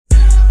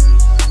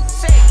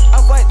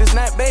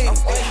does not base.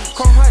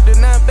 Chrome heart does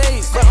not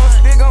base. But I'm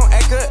still gon'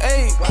 act a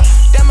A.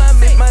 Damn, I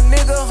miss my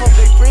nigga. Hope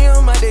they free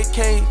him out that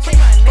cage.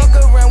 Fuck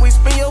around, we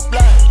spin your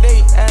block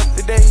day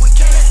after day.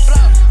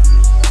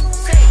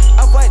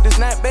 Off-white does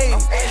not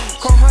base.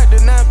 Chrome heart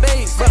does not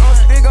base. But I'm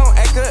still gon'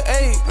 act a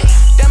A.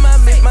 Damn, I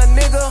miss my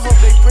nigga. Hope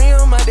they free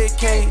him out that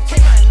cage.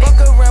 Fuck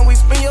around, we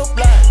spin your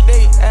block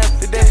day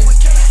after day.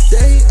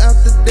 Day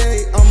after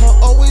day, I'ma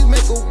always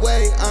make a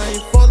way. I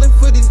ain't falling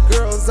for these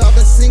girls, I've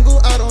been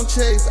single, I don't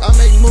chase. I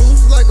make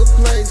moves like a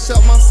play,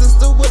 shout my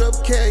sister with a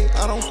K.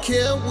 I don't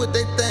care what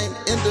they think,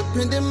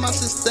 independent my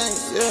sustain,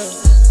 yeah.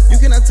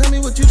 You cannot tell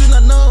me what you do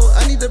not know.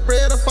 I need the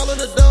bread, I follow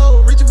the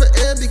dough. Reaching for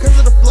air because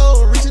of the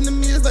flow. Reaching to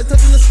me is like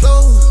touching the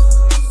stove.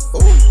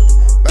 Ooh.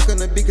 Back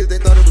on the beat cause they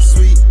thought it was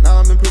sweet. Now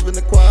I'm improving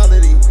the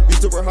quality.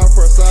 Used to work hard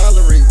for a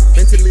salary.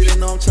 Mentally they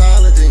know I'm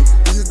challenging.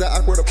 This is the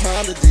awkward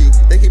apology.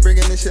 They keep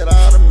bringing this shit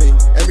out of me.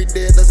 Every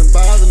day it doesn't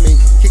bother me.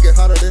 Kick it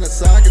harder than a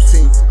soccer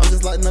team. I'm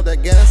just lighting up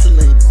that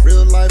gasoline.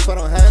 Real life I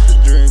don't have to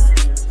drink.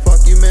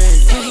 Fuck you, man.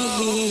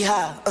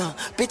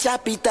 Bitch, I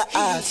beat the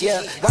odds, yeah.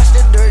 Watch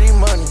the dirty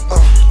money,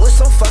 with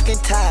some fucking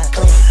ties.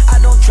 I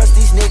don't trust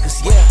these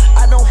niggas, yeah.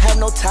 I don't have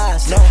no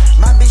ties, no.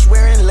 My bitch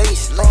wearing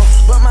lace,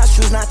 but my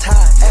shoes not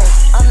tied.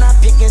 I'm not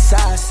picking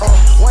sides.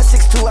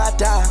 162, I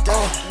die.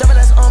 Double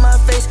that's on my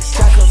face,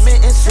 try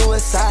committing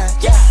suicide.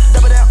 Yeah,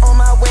 double that on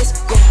my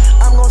waist, yeah.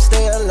 I'm gon'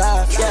 stay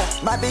alive, yeah.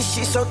 My bitch,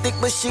 she so thick,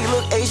 but she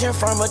look Asian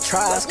from a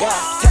tribe. Yeah,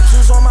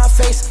 tattoos on my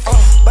face,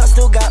 but I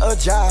still got a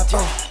job.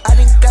 I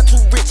didn't got too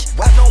rich.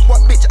 I don't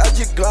want bitch, I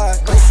just glide.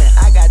 Listen,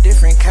 I got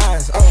different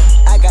kinds.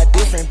 I got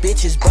different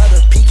bitches, butter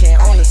pecan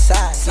on the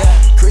side.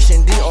 Yeah,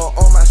 Christian Dior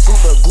on my suit,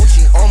 but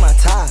Gucci on my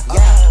tie.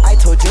 Yeah, I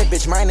told your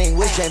bitch my name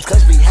was James,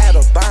 cause we had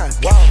a bond.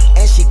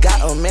 And she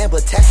got a man,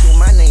 but tattooed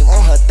my name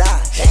on her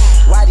thigh.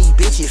 Why these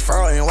bitches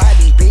fraudin'? Why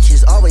these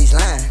bitches always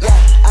lying?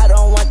 Yeah, I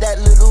don't want that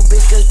little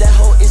bitch, cause that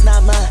hoe is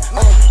not mine.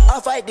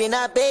 Off-white did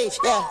not beige.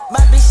 Yeah,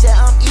 my bitch said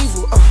I'm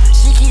evil.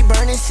 She keep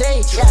burning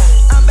sage. Yeah,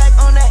 I'm back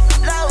on that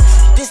low.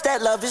 This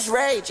that love is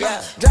rage.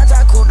 Yeah, drop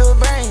top cool the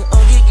brain.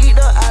 Geek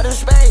the outer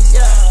space.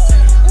 Yeah.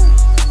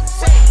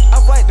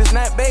 Off-white does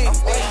not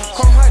base.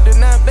 Chrome heart does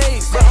not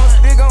base. But I'm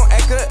still gon' act